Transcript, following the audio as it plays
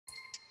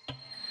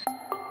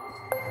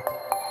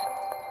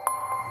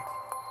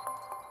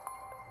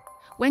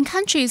When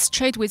countries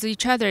trade with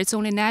each other, it's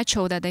only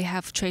natural that they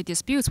have trade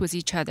disputes with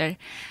each other.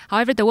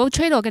 However, the World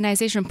Trade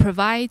Organization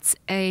provides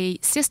a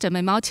system,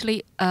 a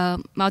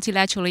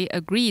multilaterally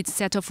agreed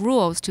set of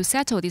rules to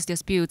settle these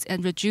disputes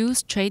and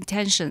reduce trade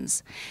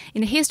tensions.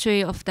 In the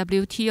history of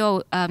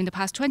WTO, in the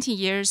past 20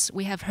 years,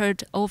 we have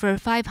heard over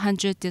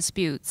 500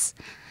 disputes.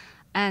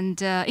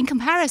 And in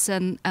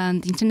comparison,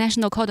 the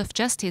International Court of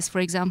Justice, for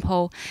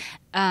example,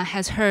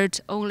 has heard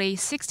only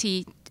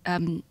 60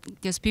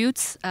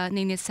 disputes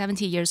in its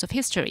 70 years of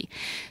history.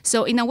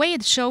 So in a way,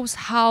 it shows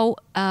how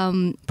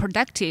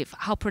productive,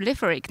 how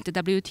prolific the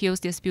WTO's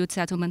dispute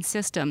settlement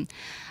system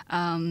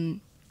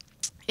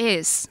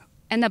is.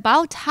 And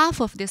about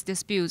half of these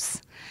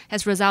disputes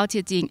has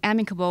resulted in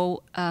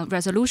amicable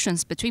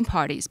resolutions between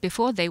parties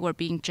before they were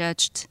being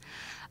judged.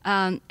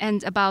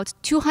 And about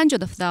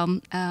 200 of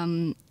them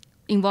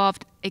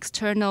involved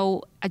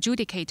external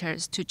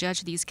adjudicators to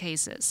judge these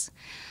cases.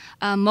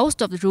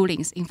 Most of the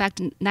rulings, in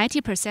fact,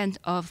 90%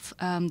 of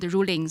the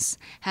rulings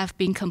have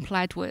been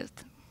complied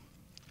with.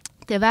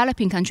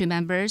 Developing country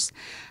members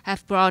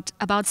have brought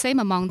about the same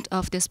amount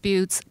of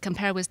disputes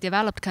compared with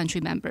developed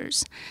country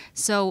members.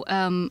 So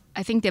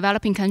I think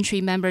developing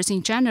country members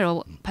in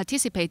general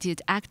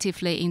participated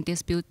actively in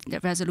dispute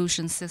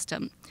resolution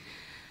system.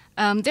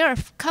 There are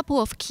a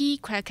couple of key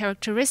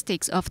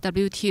characteristics of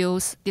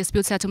WTO's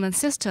dispute settlement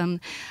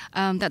system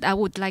that I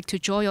would like to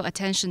draw your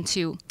attention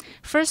to.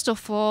 First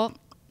of all,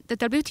 the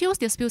WTO's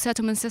dispute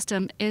settlement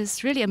system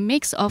is really a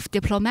mix of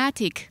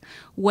diplomatic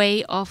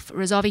way of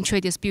resolving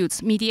trade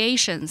disputes,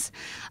 mediations,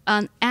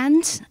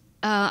 and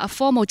a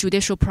formal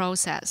judicial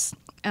process.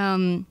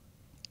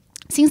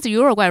 Since the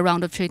Uruguay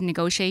round of trade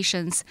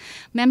negotiations,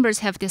 members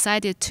have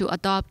decided to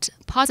adopt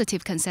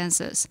positive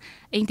consensus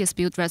in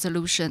dispute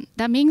resolution.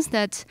 That means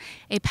that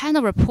a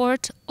panel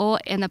report or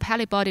an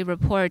appellate body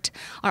report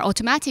are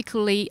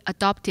automatically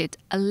adopted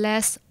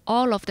unless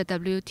all of the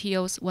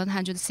WTO's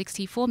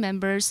 164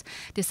 members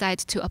decide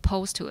to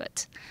oppose to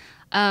it.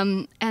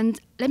 And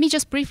let me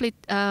just briefly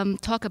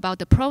talk about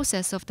the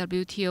process of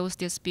WTO's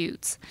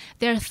disputes.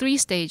 There are 3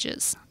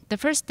 stages. The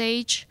first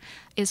stage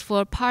is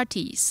for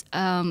parties,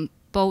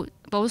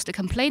 both the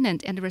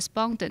complainant and the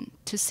respondent,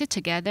 to sit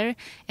together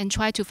and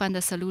try to find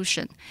a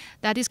solution.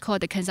 That is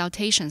called the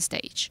consultation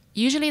stage.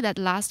 Usually that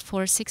lasts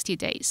for 60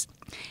 days.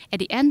 At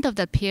the end of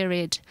that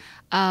period,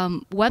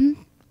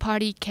 one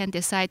party can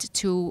decide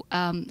to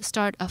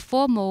start a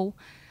formal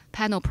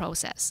panel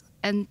process.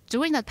 And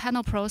during that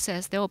panel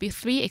process, there will be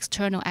 3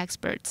 external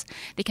experts.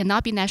 They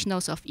cannot be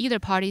nationals of either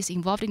parties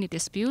involved in the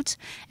dispute,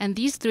 and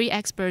these 3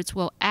 experts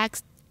will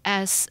act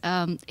as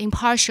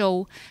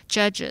impartial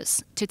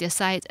judges to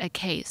decide a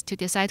case, to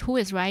decide who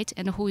is right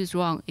and who is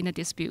wrong in a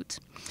dispute.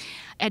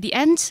 At the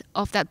end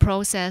of that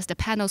process, the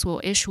panels will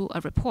issue a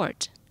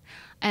report.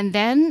 And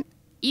then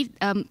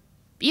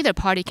either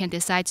party can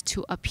decide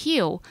to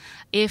appeal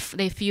if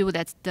they feel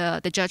that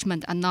the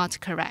judgment are not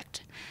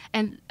correct.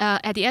 And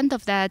at the end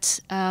of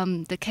that,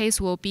 the case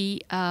will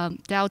be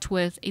dealt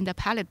with in the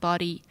appellate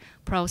body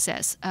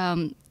process.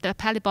 The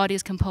appellate body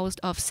is composed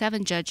of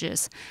 7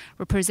 judges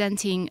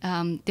representing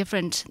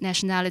different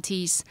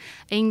nationalities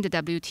in the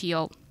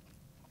WTO.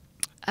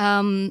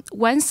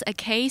 Once a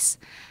case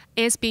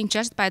is being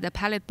judged by the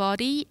appellate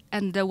body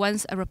and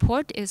once a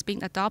report is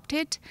being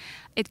adopted,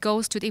 it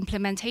goes to the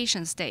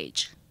implementation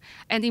stage.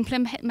 And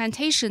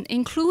implementation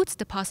includes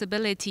the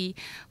possibility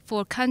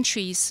for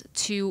countries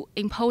to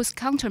impose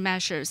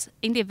countermeasures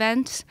in the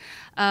event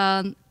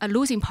a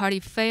losing party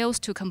fails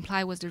to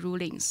comply with the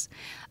rulings.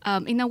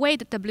 In a way,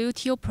 the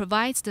WTO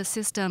provides the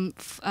system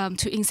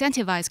to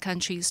incentivize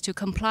countries to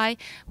comply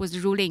with the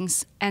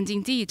rulings. And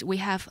indeed, we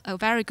have a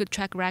very good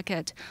track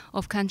record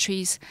of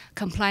countries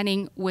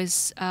complying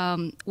with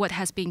what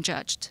has been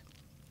judged.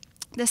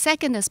 The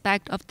second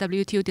aspect of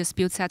WTO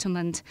dispute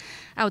settlement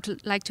I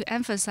would like to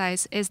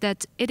emphasize is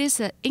that it is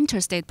an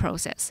interstate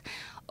process.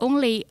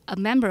 Only a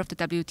member of the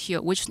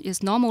WTO, which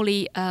is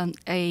normally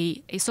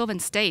a sovereign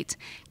state,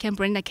 can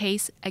bring a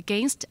case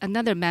against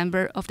another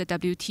member of the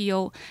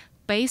WTO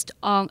based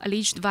on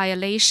alleged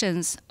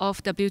violations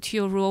of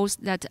WTO rules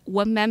that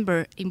one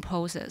member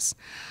imposes.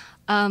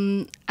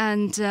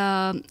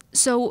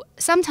 So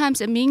sometimes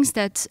it means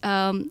that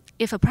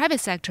if a private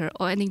sector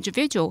or an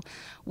individual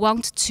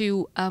want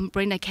to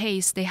bring a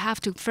case, they have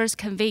to first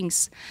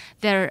convince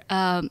their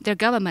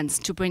governments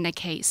to bring a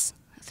case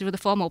through the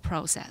formal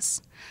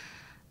process.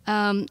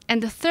 And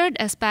the third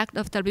aspect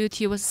of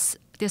WTO's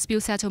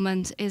dispute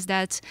settlement is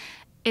that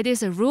it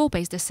is a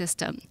rule-based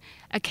system.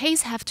 A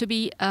case have to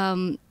be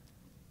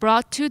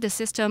brought to the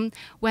system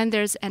when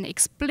there's an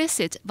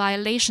explicit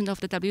violation of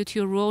the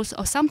WTO rules,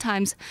 or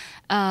sometimes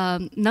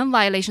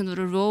non-violation of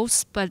the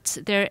rules, but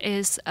there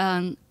is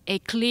a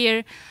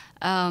clear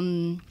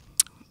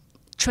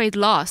trade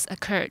loss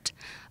occurred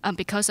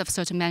because of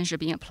certain measure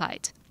being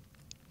applied.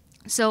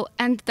 So,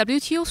 and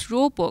WTO's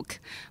rulebook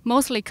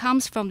mostly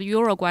comes from the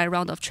Uruguay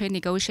round of trade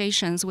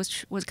negotiations,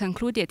 which was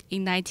concluded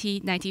in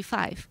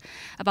 1995,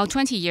 about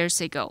 20 years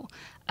ago.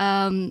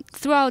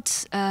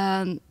 Throughout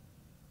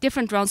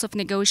different rounds of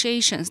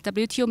negotiations,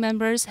 WTO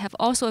members have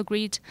also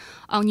agreed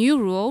on new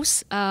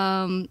rules,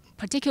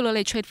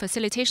 particularly trade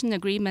facilitation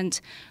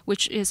agreement,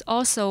 which is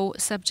also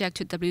subject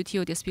to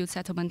WTO dispute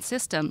settlement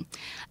system.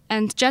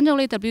 And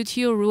generally,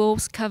 WTO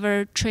rules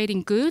cover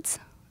trading goods,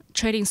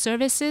 trading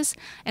services,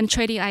 and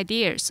trading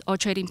ideas, or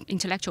trading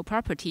intellectual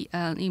property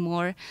in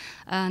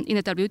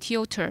the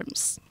WTO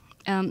terms.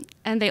 And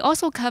they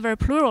also cover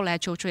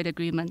plurilateral trade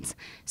agreements,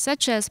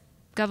 such as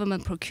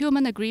government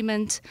procurement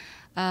agreement,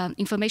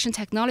 information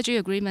technology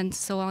agreement,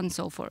 so on and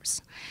so forth.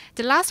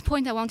 The last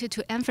point I wanted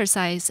to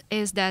emphasize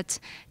is that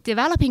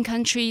developing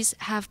countries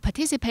have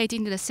participated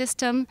in the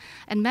system,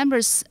 and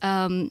members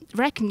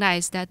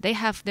recognize that they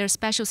have their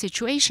special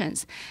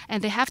situations,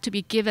 and they have to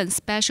be given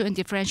special and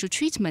differential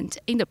treatment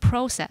in the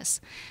process.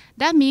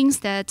 That means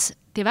that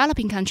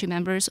developing country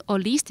members or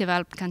least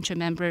developed country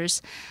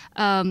members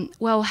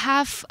will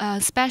have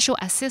special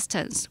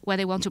assistance when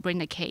they want to bring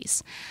the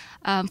case.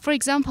 For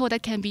example,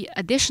 that can be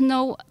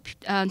additional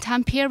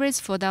time periods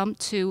for them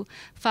to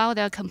file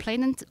their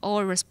complaint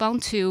or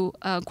respond to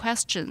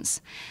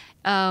questions.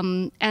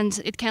 And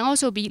it can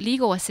also be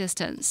legal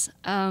assistance.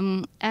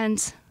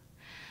 And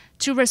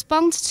to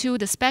respond to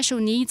the special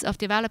needs of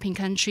developing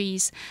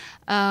countries,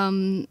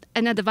 an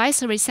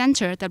advisory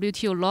center,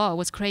 WTO law,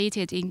 was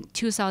created in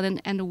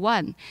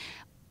 2001.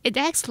 It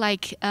acts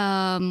like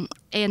an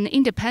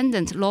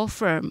independent law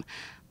firm,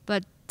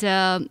 but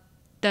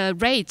the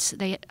rates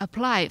they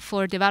apply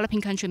for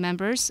developing country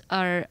members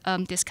are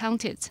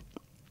discounted.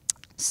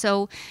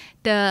 So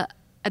the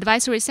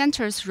advisory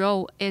center's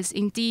role is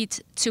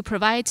indeed to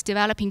provide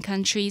developing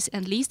countries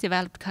and least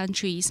developed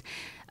countries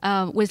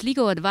with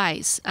legal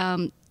advice,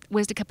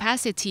 with the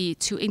capacity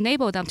to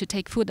enable them to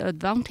take full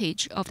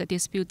advantage of the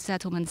dispute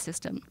settlement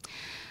system.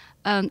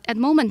 At the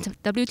moment,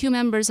 WTO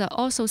members are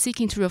also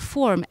seeking to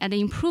reform and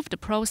improve the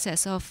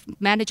process of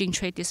managing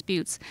trade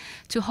disputes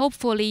to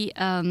hopefully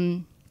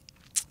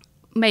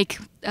make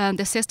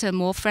the system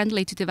more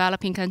friendly to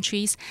developing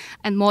countries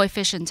and more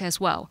efficient as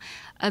well.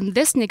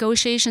 This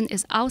negotiation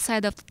is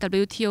outside of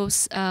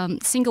WTO's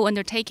single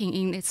undertaking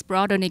in its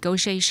broader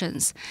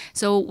negotiations.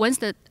 So once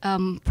the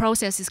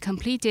process is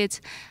completed,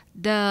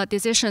 the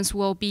decisions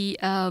will be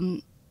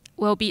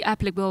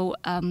applicable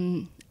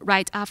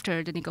right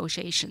after the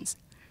negotiations.